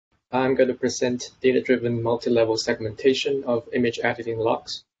I'm going to present data-driven multi-level segmentation of image editing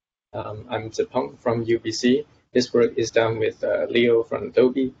logs. I'm Zipeng from UBC. This work is done with Leo from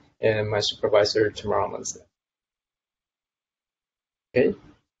Adobe and my supervisor, Tamara Munstead. Okay,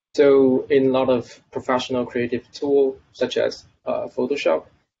 so in a lot of professional creative tools, such as Photoshop,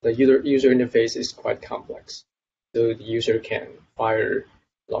 the user interface is quite complex. So the user can fire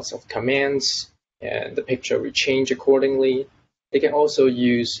lots of commands, and the picture will change accordingly. They can also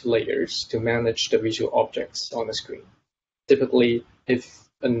use layers to manage the visual objects on the screen. Typically, if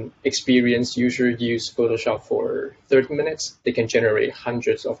an experienced user uses Photoshop for 30 minutes, they can generate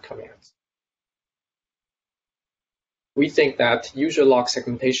hundreds of commands. We think that user log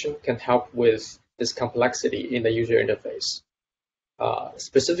segmentation can help with this complexity in the user interface.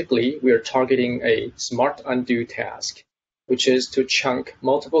 Specifically, we are targeting a smart undo task, which is to chunk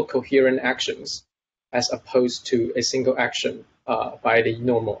multiple coherent actions as opposed to a single action by the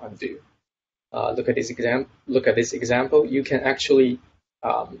normal undo. Look at this example. You can actually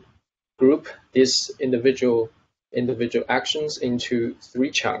group these individual actions into 3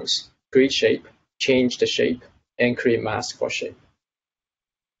 chunks: create shape, change the shape, and create mask for shape.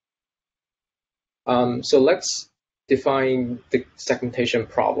 So let's define the segmentation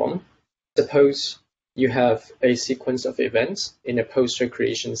problem. Suppose you have a sequence of events in a poster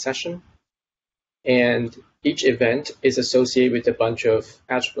creation session, and each event is associated with a bunch of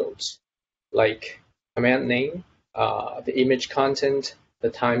attributes like command name, the image content, the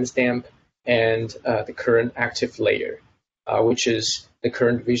timestamp, and the current active layer, which is the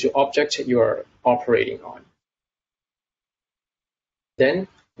current visual object you are operating on. Then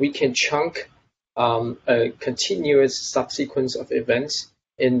we can chunk a continuous subsequence of events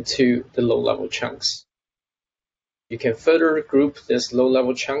into the low-level chunks. You can further group these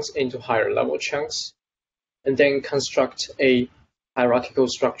low-level chunks into higher-level chunks, and then construct a hierarchical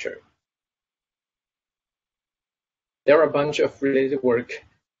structure. There are a bunch of related work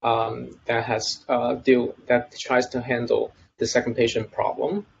that tries to handle the segmentation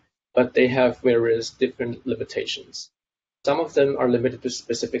problem, but they have various different limitations. Some of them are limited to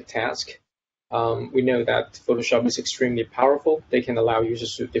specific tasks. We know that Photoshop is extremely powerful. They can allow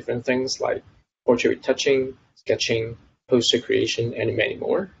users to do different things like portrait retouching, sketching, poster creation, and many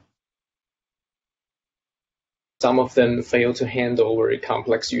more. Some of them fail to handle very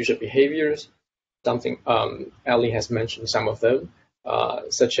complex user behaviors. Ellie has mentioned some of them,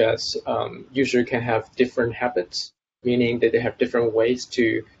 such as user can have different habits, meaning that they have different ways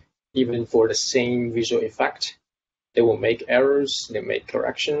to, even for the same visual effect, they will make errors, they make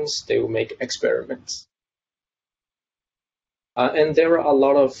corrections, they will make experiments. And there are a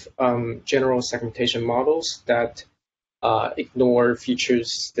lot of general segmentation models that ignore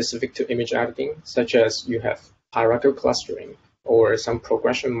features specific to image editing, such as you have hierarchical clustering or some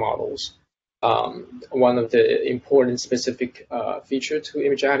progression models. One of the important specific feature to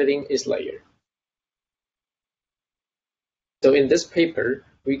image editing is layer. So in this paper,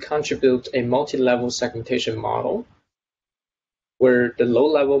 we contribute a multi-level segmentation model where the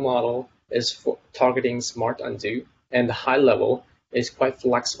low-level model is for targeting smart undo, and the high level is quite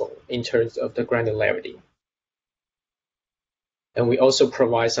flexible in terms of the granularity. And we also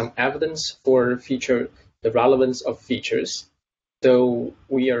provide some evidence for the relevance of features. So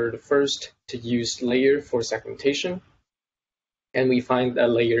we are the first to use layer for segmentation, and we find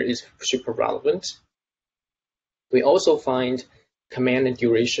that layer is super relevant. We also find command and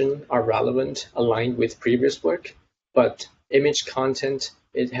duration are relevant, aligned with previous work, but image content,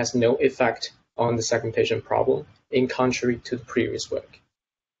 it has no effect on the segmentation problem, in contrary to the previous work.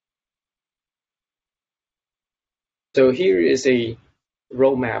 So here is a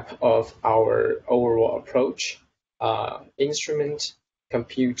roadmap of our overall approach: instrument,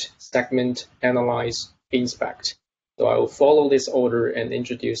 compute, segment, analyze, inspect. So I will follow this order and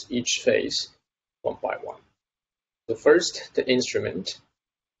introduce each phase one by one. So first, the instrument.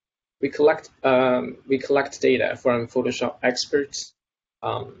 We collect data from Photoshop experts.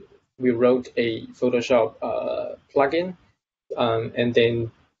 We wrote a Photoshop plugin, and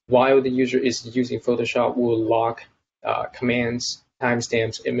then while the user is using Photoshop, we'll log commands,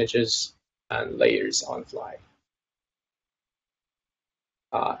 timestamps, images, and layers on fly.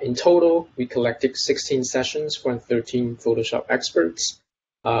 In total, we collected 16 sessions from 13 Photoshop experts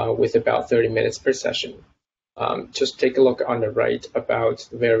with about 30 minutes per session. Just take a look on the right about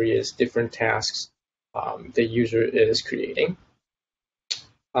various different tasks the user is creating.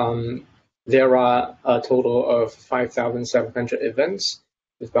 There are a total of 5,700 events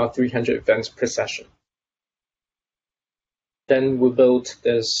with about 300 events per session. Then we built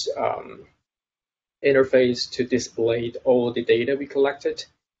this interface to display all the data we collected.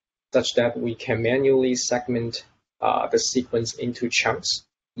 such that we can manually segment the sequence into chunks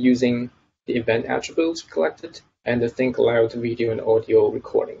using the event attributes collected and the think aloud video and audio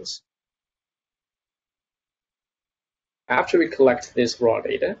recordings. After we collect this raw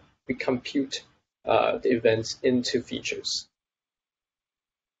data, we compute the events into features.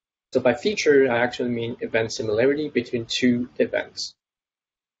 So by feature, I actually mean event similarity between two events.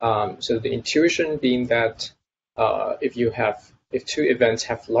 So the intuition being that if two events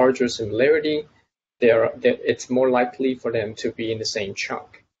have larger similarity, it's more likely for them to be in the same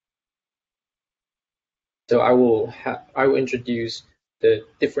chunk. So I will introduce the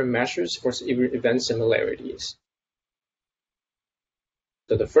different measures for event similarities.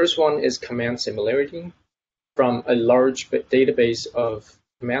 So the first one is command similarity. From a large database of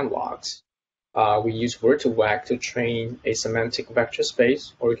command logs, we use word2vec to train a semantic vector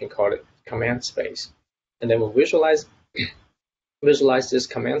space, or we can call it command space. And then we'll visualize this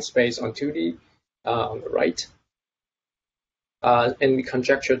command space on 2D on the right. And we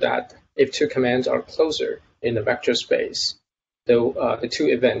conjecture that if two commands are closer in the vector space, the two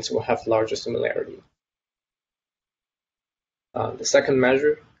events will have larger similarity. The second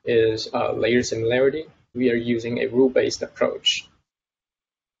measure is layer similarity. We are using a rule-based approach.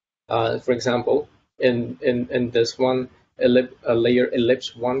 For example, in this one, a layer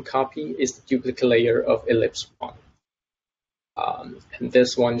ellipse 1 copy is the duplicate layer of ellipse 1. And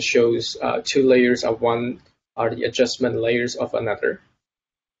this one shows two layers of one are the adjustment layers of another.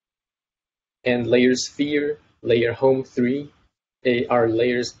 And layer sphere, layer home 3, they are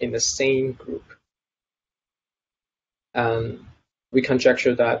layers in the same group. We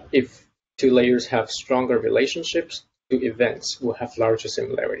conjecture that if two layers have stronger relationships, two events will have larger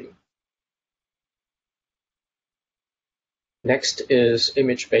similarity. Next is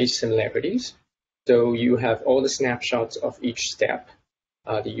image-based similarities. So you have all the snapshots of each step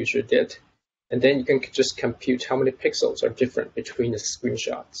the user did, and then you can just compute how many pixels are different between the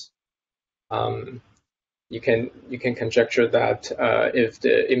screenshots. You can conjecture that if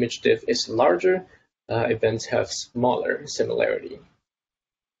the image diff is larger, events have smaller similarity.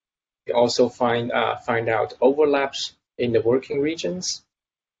 You also find out overlaps in the working regions,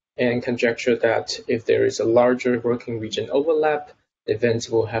 and conjecture that if there is a larger working region overlap, events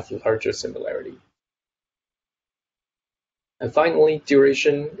will have larger similarity. And finally,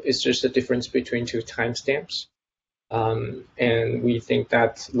 duration is just the difference between two timestamps. And we think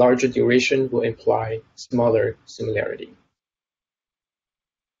that larger duration will imply smaller similarity.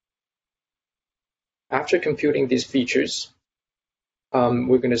 After computing these features,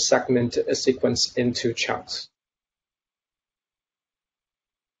 we're going to segment a sequence into chunks.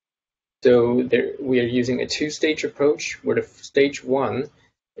 So we are using a two-stage approach, where the stage 1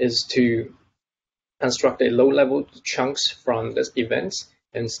 is to construct a low-level chunks from the events,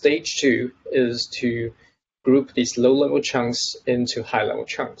 and stage 2 is to group these low-level chunks into high-level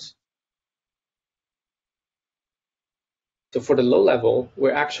chunks. So for the low level,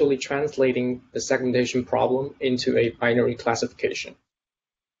 we're actually translating the segmentation problem into a binary classification.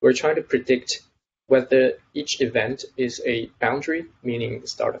 We're trying to predict whether each event is a boundary, meaning the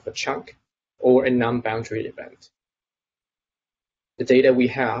start of a chunk, or a non-boundary event. The data we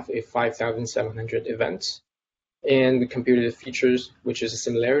have is 5,700 events, and we computed the features, which is the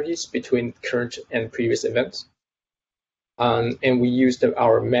similarities between current and previous events. And we used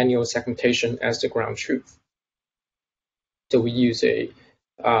our manual segmentation as the ground truth. So we use a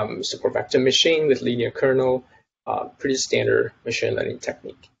support vector machine with linear kernel, pretty standard machine learning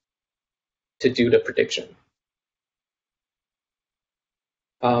technique to do the prediction.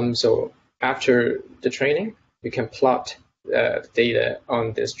 So after the training, we can plot the data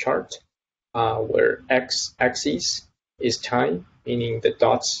on this chart, where x-axis is time, meaning the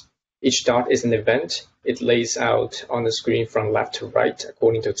dots, each dot is an event. It lays out on the screen from left to right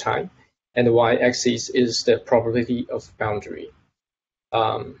according to time. And the y-axis is the probability of boundary.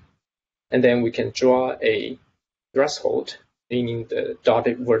 And then we can draw a threshold, meaning the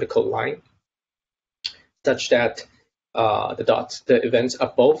dotted vertical line, such that the events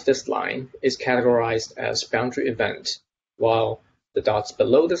above this line is categorized as boundary event, while the dots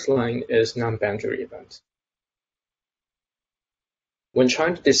below this line is non-boundary event. When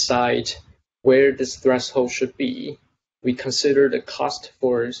trying to decide where this threshold should be, we consider the cost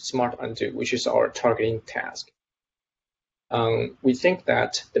for smart undo, which is our targeting task. We think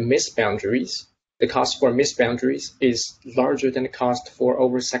that the cost for missed boundaries is larger than the cost for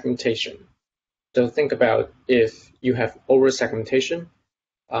over-segmentation. So think about if you have over-segmentation,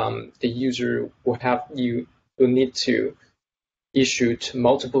 the user will need to issue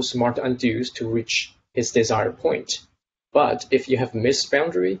multiple smart undos to reach his desired point. But if you have missed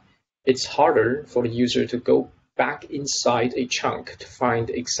boundary, it's harder for the user to go back inside a chunk to find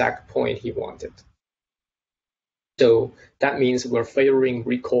the exact point he wanted. So that means we're favoring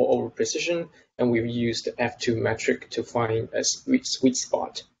recall over precision, and we've used the F2 metric to find a sweet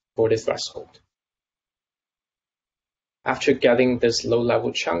spot for the threshold. After getting this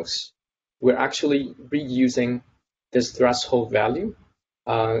low-level chunks, we're actually reusing this threshold value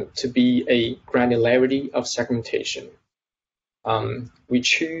to be a granularity of segmentation. We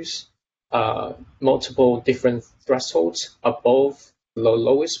choose multiple different thresholds above the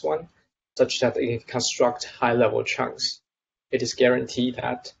lowest one, such that it can construct high-level chunks. It is guaranteed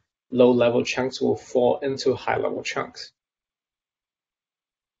that low-level chunks will fall into high-level chunks.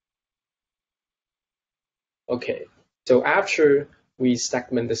 Okay, so after we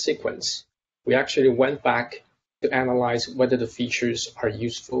segment the sequence, we actually went back to analyze whether the features are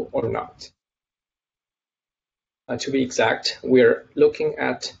useful or not. To be exact, we're looking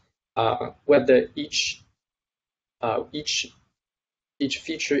at whether each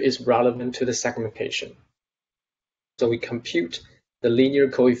feature is relevant to the segmentation. So we compute the linear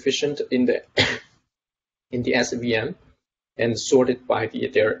coefficient in the in the SVM and sort it by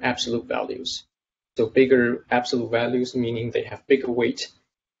their absolute values. So bigger absolute values meaning they have bigger weight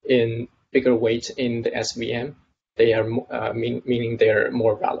in the SVM. They are meaning they're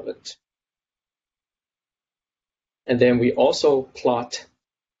more relevant. And then we also plot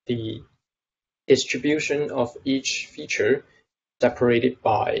the distribution of each feature separated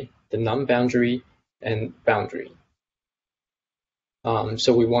by the non-boundary and boundary.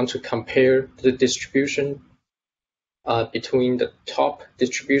 So we want to compare the distribution between the top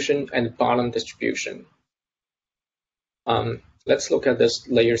distribution and bottom distribution. Let's look at this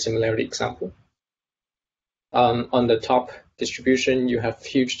layer similarity example. On the top distribution, you have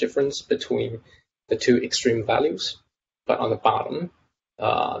huge difference between the two extreme values, but on the bottom,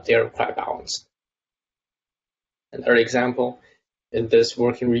 they are quite balanced. Another example, in this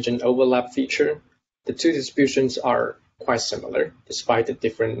working region overlap feature, the two distributions are quite similar despite the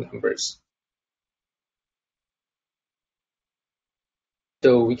different numbers.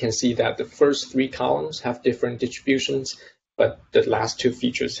 So we can see that the first three columns have different distributions, but the last two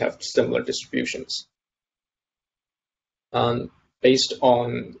features have similar distributions. Based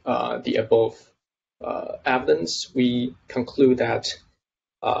on the above evidence, we conclude that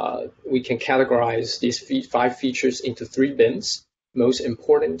we can categorize these 5 features into 3 bins: most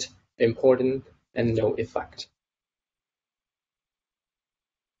important, important, and no effect.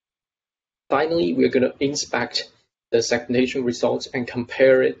 Finally, we're going to inspect the segmentation results and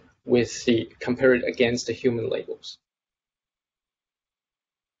compare it against the human labels.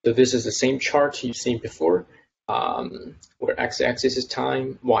 So this is the same chart you've seen before, where x-axis is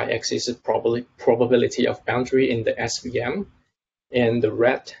time, y-axis is probability of boundary in the SVM, and the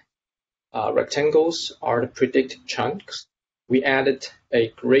red rectangles are the predicted chunks. We added a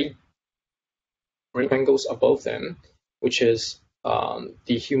gray rectangles above them, which is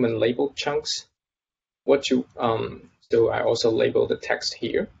the human labeled chunks. So I also label the text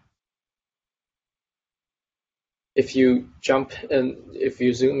here. If you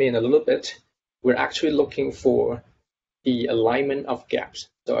zoom in a little bit, we're actually looking for the alignment of gaps.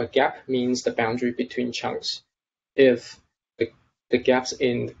 So a gap means the boundary between chunks. If the gaps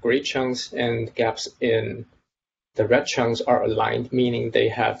in the gray chunks and gaps in the red chunks are aligned, meaning they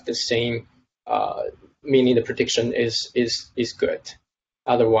have the same, meaning the prediction is good.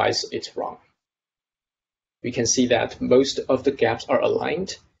 Otherwise, it's wrong. We can see that most of the gaps are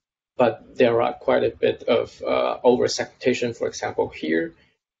aligned, but there are quite a bit of over-segmentation. For example, here,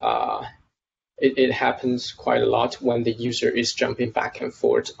 it happens quite a lot when the user is jumping back and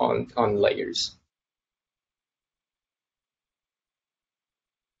forth on layers.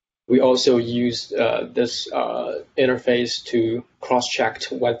 We also use this interface to cross-check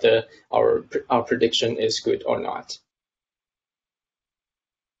whether our prediction is good or not.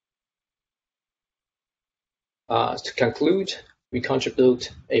 To conclude, we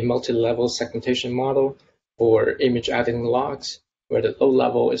contribute a multi-level segmentation model for image editing logs, where the low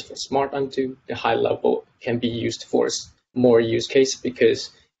level is for smart undo, the high level can be used for more use case because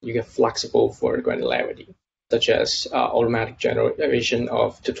you get flexible for granularity, such as automatic generation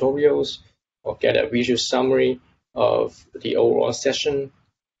of tutorials, or get a visual summary of the overall session.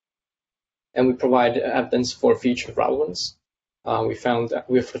 And we provide evidence for feature relevance. We found that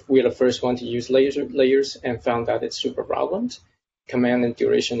we're the first one to use layers and found that it's super relevant. Command and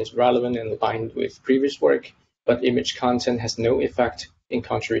duration is relevant and aligned with previous work, but image content has no effect in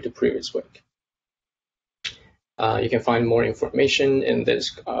contrary to previous work. You can find more information in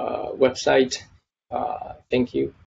this website. Thank you.